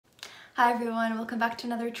Hi everyone, welcome back to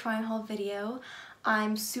another try on haul video.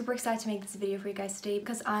 I'm super excited to make this video for you guys today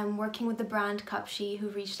because I'm working with the brand CUPSHE who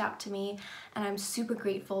reached out to me, and I'm super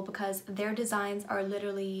grateful because their designs are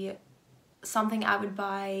literally something I would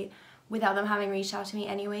buy without them having reached out to me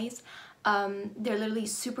anyways. They're literally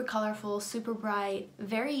super colorful, super bright,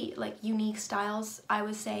 very unique styles, I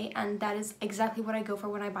would say, and that is exactly what I go for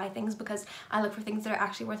when I buy things, because I look for things that are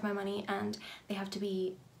actually worth my money and they have to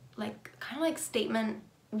be kind of statement,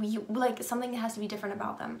 something that has to be different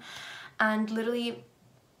about them. And literally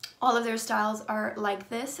all of their styles are like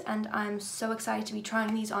this, and I'm so excited to be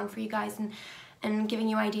trying these on for you guys and giving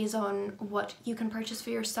you ideas on what you can purchase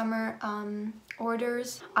for your summer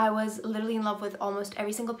orders. I was literally in love with almost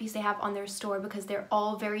every single piece they have on their store because they're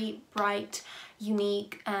all very bright,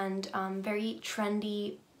 unique, and very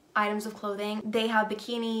trendy items of clothing. They have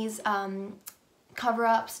bikinis,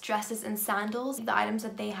 cover-ups, dresses, and sandals. The items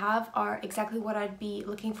that they have are exactly what I'd be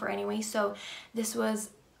looking for anyway, so this was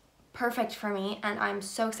perfect for me, and I'm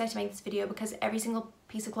so excited to make this video because every single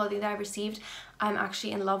piece of clothing that I've received I'm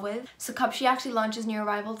actually in love with. So CUPSHE actually launches new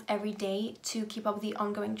arrivals every day to keep up with the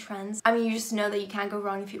ongoing trends. I mean, you just know that you can't go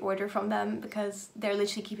wrong if you order from them because they're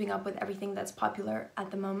literally keeping up with everything that's popular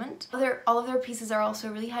at the moment. All of their pieces are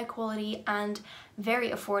also really high quality and very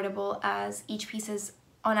affordable, as each piece is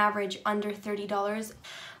on average under $30,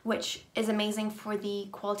 which is amazing for the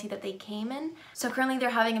quality that they came in. So currently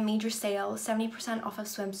they're having a major sale, 70% off of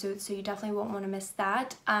swimsuits, so you definitely won't want to miss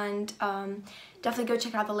that. And definitely go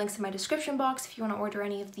check out the links in my description box if you want to order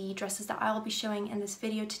any of the dresses that I'll be showing in this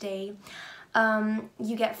video today.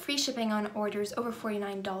 You get free shipping on orders over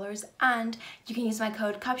 $49, and you can use my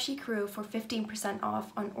code CUPSHECREW for 15%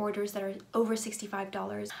 off on orders that are over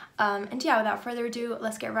 $65. And yeah, without further ado,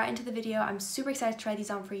 let's get right into the video. I'm super excited to try these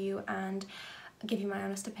on for you and give you my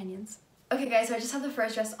honest opinions. Okay guys, so I just have the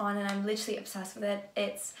first dress on and I'm literally obsessed with it.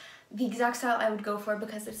 It's the exact style I would go for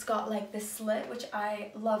because it's got this slit, which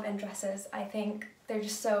I love in dresses. I think they're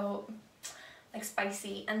just so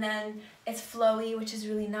spicy, and then it's flowy, which is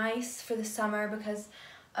really nice for the summer because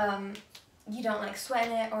you don't sweat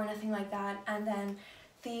in it or anything like that. And then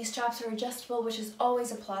the straps are adjustable, which is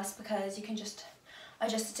always a plus because you can just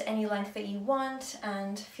adjust it to any length that you want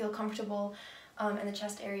and feel comfortable in the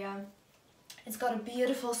chest area. It's got a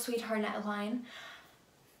beautiful sweetheart neckline,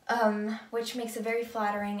 which makes it very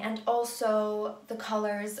flattering, and also the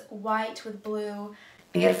colors white with blue,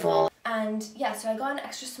 beautiful. And yeah, so I got an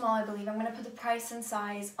extra small, I believe. I'm going to put the price and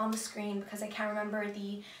size on the screen because I can't remember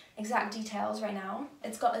the exact details right now.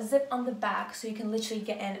 It's got a zip on the back so you can literally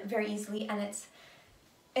get in very easily, and it's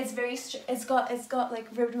got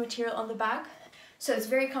ribbed material on the back, so it's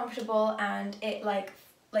very comfortable, and it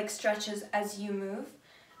stretches as you move,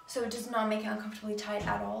 so it does not make it uncomfortably tight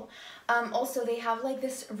at all. Also they have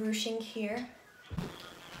this ruching here.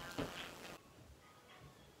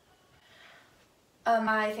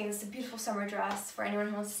 I think it's a beautiful summer dress for anyone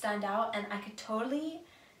who wants to stand out, and I could totally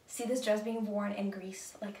see this dress being worn in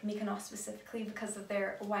Greece, Mykonos specifically, because of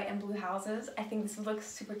their white and blue houses. I think this would look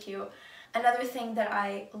super cute. Another thing that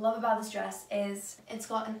I love about this dress is it's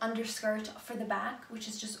got an underskirt for the back, which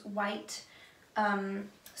is just white,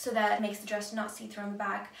 so that it makes the dress not see-through on the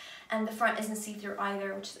back, and the front isn't see-through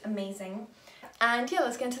either, which is amazing. And yeah,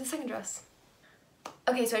 let's get into the second dress.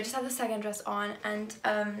 Okay, so I just have the second dress on, and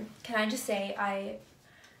can I just say,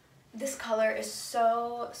 this color is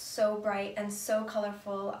so bright and so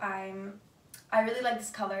colorful. I really like this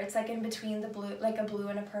color. It's in between the blue, a blue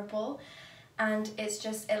and a purple, and it's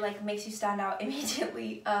just, it makes you stand out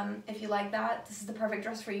immediately. If you like that, this is the perfect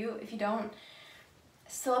dress for you. If you don't,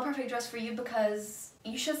 still a perfect dress for you because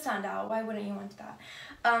you should stand out. Why wouldn't you want that?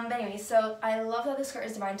 But anyway, so I love that the skirt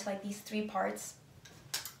is divided into these three parts.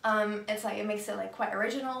 It makes it quite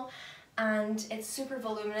original, and it's super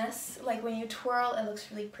voluminous. When you twirl, it looks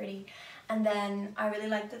really pretty. And then I really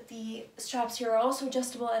like that the straps here are also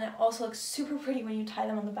adjustable, and it also looks super pretty when you tie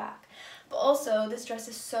them on the back. But also this dress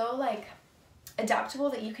is so adaptable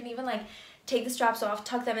that you can even take the straps off,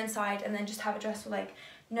 tuck them inside, and then just have a dress with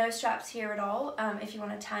no straps here at all. If you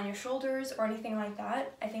want to tan your shoulders or anything like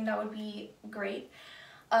that, I think that would be great.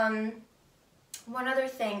 One other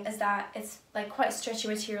thing is that it's quite stretchy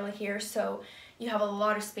material here, so you have a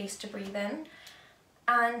lot of space to breathe in.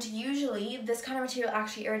 And usually this kind of material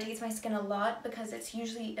actually irritates my skin a lot because it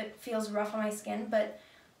feels rough on my skin, but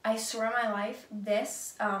I swear on my life,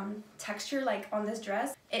 this texture on this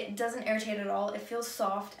dress, it doesn't irritate at all. It feels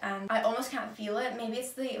soft, and I almost can't feel it. Maybe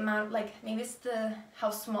it's the amount, maybe it's how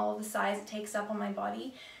small of the size it takes up on my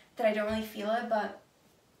body that I don't really feel it, but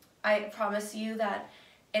I promise you that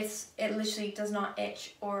it literally does not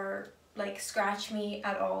itch or scratch me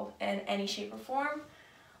at all in any shape or form.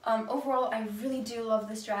 Overall, I really do love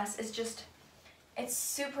this dress. It's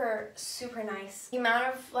super, super nice. The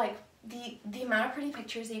amount of like, the amount of pretty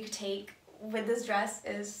pictures that you could take with this dress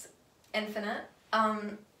is infinite.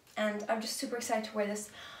 And I'm just super excited to wear this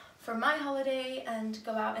for my holiday and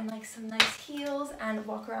go out in like some nice heels and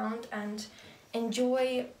walk around and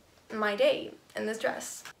enjoy my day in this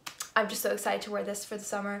dress. I'm just so excited to wear this for the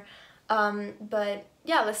summer. But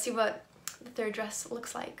yeah, let's see what the third dress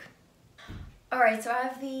looks like. Alright, so I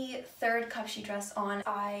have the third CUPSHE dress on.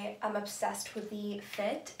 I am obsessed with the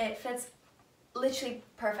fit. It fits literally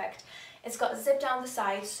perfect. It's got zip down the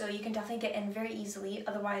side, so you can definitely get in very easily.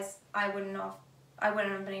 Otherwise, I wouldn't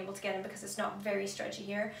have been able to get in because it's not very stretchy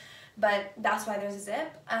here. But that's why there's a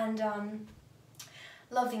zip. And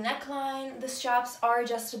love the neckline. The straps are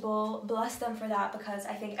adjustable. Bless them for that, because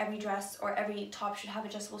I think every dress or every top should have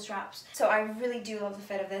adjustable straps. So I really do love the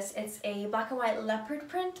fit of this. It's a black and white leopard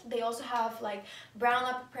print. They also have like brown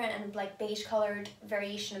leopard print and like beige colored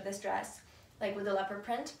variation of this dress, like with the leopard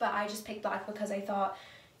print. But I just picked black because I thought,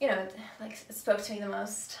 you know, like it spoke to me the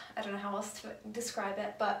most. I don't know how else to describe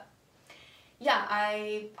it, but yeah,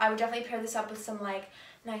 I would definitely pair this up with some like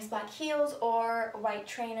nice black heels or white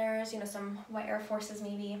trainers, you know, some white Air Forces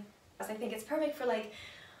maybe. I think it's perfect for like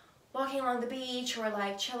walking along the beach or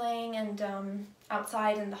like chilling and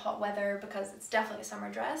outside in the hot weather, because it's definitely a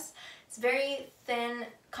summer dress. It's very thin,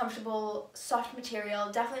 comfortable, soft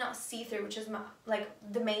material, definitely not see-through, which is like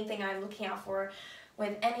the main thing I'm looking out for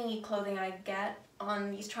with any clothing I get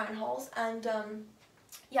on these try-on hauls. And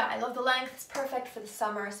yeah, I love the length. It's perfect for the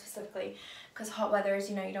summer specifically, because hot weathers,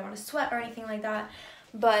 you know, you don't want to sweat or anything like that.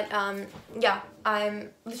 But yeah, I'm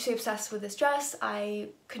literally obsessed with this dress. I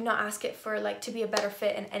could not ask it for like to be a better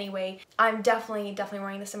fit in any way. I'm definitely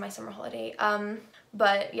wearing this in my summer holiday.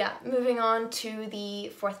 But yeah, moving on to the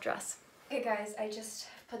fourth dress. Okay guys, I just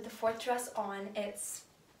put the fourth dress on. It's,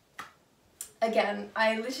 again,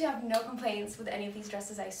 I literally have no complaints with any of these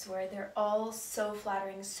dresses, I swear. They're all so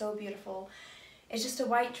flattering, so beautiful. It's just a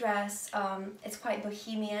white dress. It's quite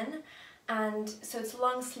bohemian. And so it's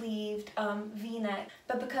long sleeved, v-neck,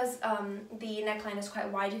 but because the neckline is quite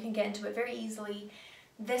wide, you can get into it very easily.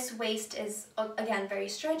 This waist is, again, very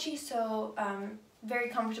stretchy, so very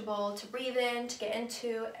comfortable to breathe in, to get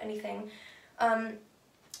into, anything.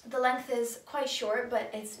 The length is quite short, but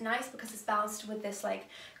it's nice because it's balanced with this like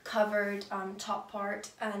covered top part,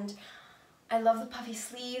 and I love the puffy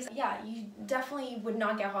sleeves. Yeah, you definitely would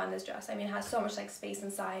not get hot in this dress. I mean, it has so much like space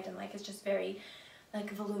inside, and like it's just very like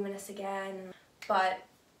voluminous again. But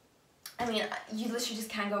I mean, you literally just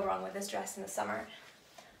can't go wrong with this dress in the summer.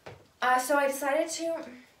 So I decided to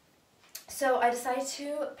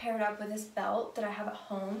pair it up with this belt that I have at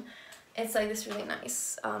home. It's like this really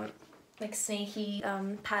nice like snaky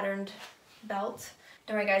patterned belt.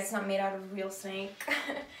 Don't worry guys, it's not made out of real snake.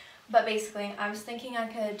 But basically I was thinking I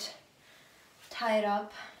could tie it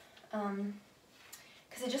up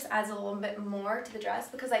because it just adds a little bit more to the dress,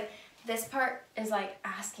 because like this part is like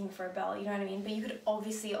asking for a belt, you know what I mean? But you could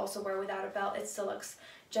obviously also wear without a belt. It still looks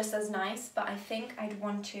just as nice, but I think I'd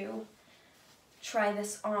want to try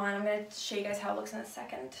this on. I'm going to show you guys how it looks in a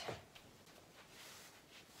second.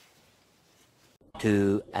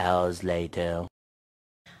 2 hours later.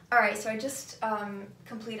 Alright, so I just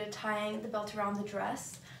completed tying the belt around the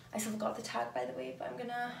dress. I still got the tag, by the way, but I'm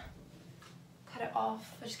gonna cut it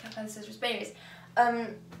off. I just can't find the scissors. But anyways,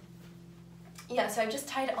 yeah, so I just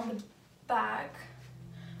tied it on the back.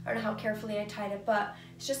 I don't know how carefully I tied it, but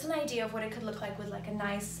it's just an idea of what it could look like with like a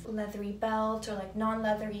nice leathery belt, or like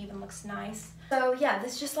non-leathery even looks nice. So yeah,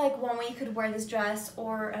 this is just like one way you could wear this dress,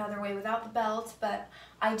 or another way without the belt, but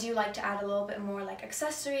I do like to add a little bit more like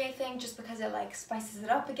accessory, I think, just because it like spices it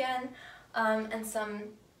up again, and some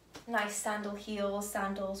nice sandal heels,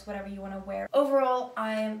 sandals, whatever you want to wear. Overall,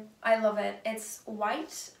 I love it. It's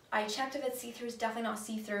white. I checked if it's see-through. It's definitely not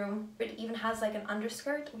see-through. It even has like an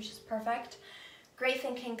underskirt, which is perfect. Great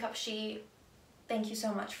thinking, CUPSHE. Thank you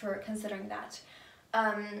so much for considering that.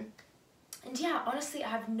 And yeah, honestly, I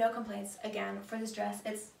have no complaints again for this dress.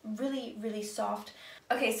 It's really, really soft.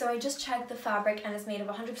 Okay, so I just checked the fabric and it's made of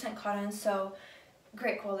 100% cotton, so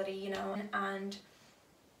great quality, you know, and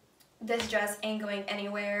this dress ain't going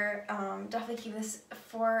anywhere. Definitely keep this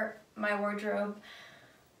for my wardrobe.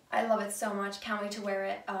 I love it so much. Can't wait to wear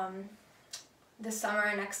it this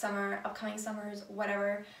summer, next summer, upcoming summers,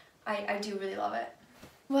 whatever. I do really love it.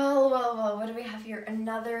 Well, what do we have here?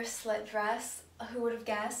 Another slit dress. Who would have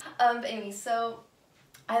guessed? But anyway, so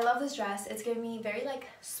I love this dress. It's giving me very like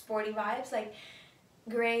sporty vibes, like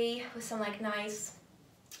gray with some like nice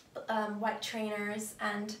white trainers,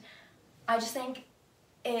 and I just think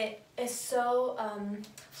It is so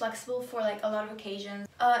flexible for like a lot of occasions.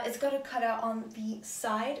 It's got a cutout on the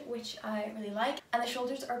side, which I really like, and the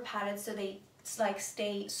shoulders are padded so they like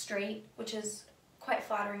stay straight, which is quite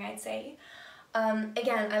flattering, I'd say.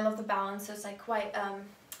 Again, I love the balance, so it's like quite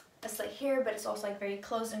a slit here, but it's also like very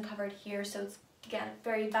closed and covered here, so it's again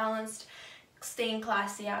very balanced, staying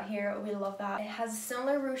classy out here. We love that. It has a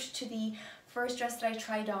similar ruche to the first dress that I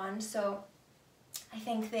tried on, so I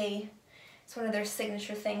think it's one of their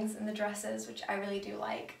signature things in the dresses, which I really do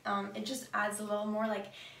like. It just adds a little more like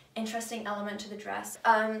interesting element to the dress.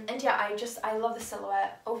 And yeah, I love the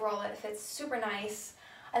silhouette. Overall, it fits super nice.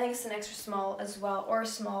 I think it's an extra small as well, or a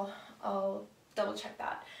small. I'll double check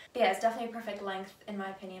that. But yeah, it's definitely a perfect length in my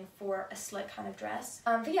opinion for a slit kind of dress.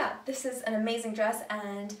 But yeah, this is an amazing dress,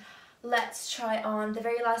 and let's try on the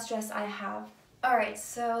very last dress I have. Alright,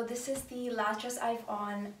 so this is the last dress I have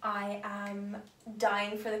on. I am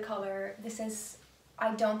dying for the color.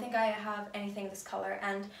 I don't think I have anything this color,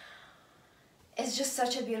 and it's just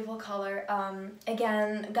such a beautiful color.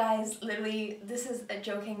 Again, guys, literally, this is a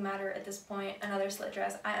joking matter at this point. Another slit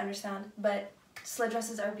dress, I understand, but slit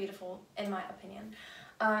dresses are beautiful in my opinion.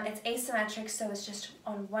 It's asymmetric, so it's just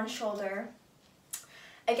on one shoulder.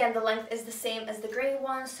 Again, the length is the same as the gray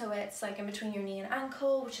one, so it's like in between your knee and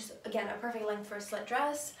ankle, which is again a perfect length for a slit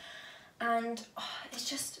dress. And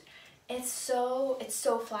it's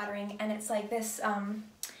so flattering, and it's like this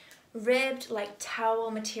ribbed like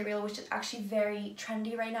towel material, which is actually very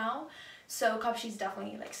trendy right now. So CUPSHE's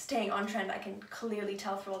definitely like staying on trend. I can clearly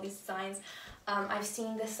tell through all these designs. I've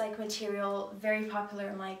seen this like material very popular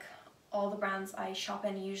in like all the brands I shop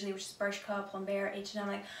in usually, which is Bershka, Plombier, H&M,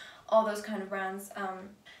 like all those kind of brands.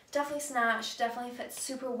 Definitely snatched, definitely fits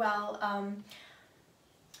super well.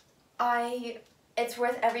 It's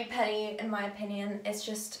worth every penny in my opinion.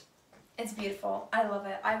 It's beautiful. I love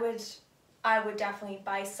it. I would definitely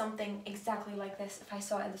buy something exactly like this if I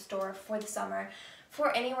saw it in the store for the summer,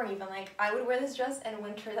 for anywhere even. Like, I would wear this dress in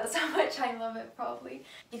winter. That's how much I love it, probably.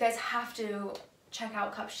 You guys have to check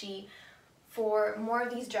out CUPSHE for more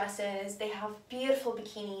of these dresses. They have beautiful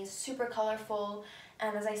bikinis, super colorful,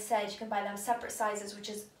 and as I said, you can buy them separate sizes, which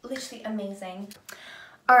is literally amazing.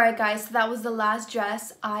 Alright guys, so that was the last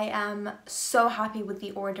dress. I am so happy with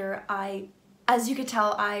the order. As you could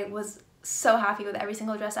tell, I was so happy with every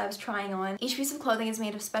single dress I was trying on. Each piece of clothing is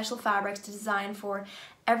made of special fabrics to design for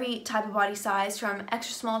every type of body size, from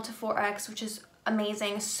extra small to 4X, which is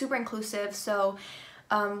amazing, super inclusive. So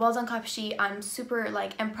well done CUPSHE. I'm super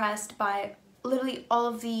like impressed by literally all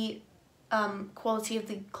of the quality of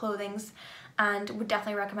the clothings, and would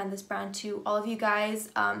definitely recommend this brand to all of you guys.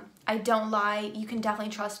 I don't lie, you can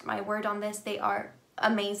definitely trust my word on this. They are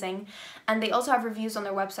amazing, and they also have reviews on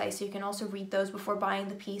their website, so you can also read those before buying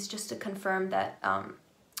the piece, just to confirm that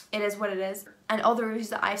it is what it is. And all the reviews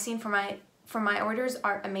that I've seen for my orders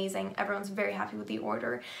are amazing. Everyone's very happy with the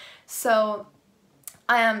order, so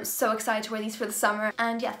I am so excited to wear these for the summer.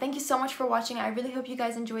 And yeah, thank you so much for watching. I really hope you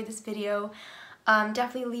guys enjoyed this video.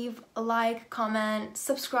 Definitely leave a like, comment,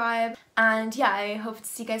 subscribe, and yeah, I hope to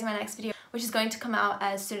see you guys in my next video, which is going to come out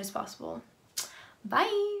as soon as possible.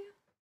 Bye!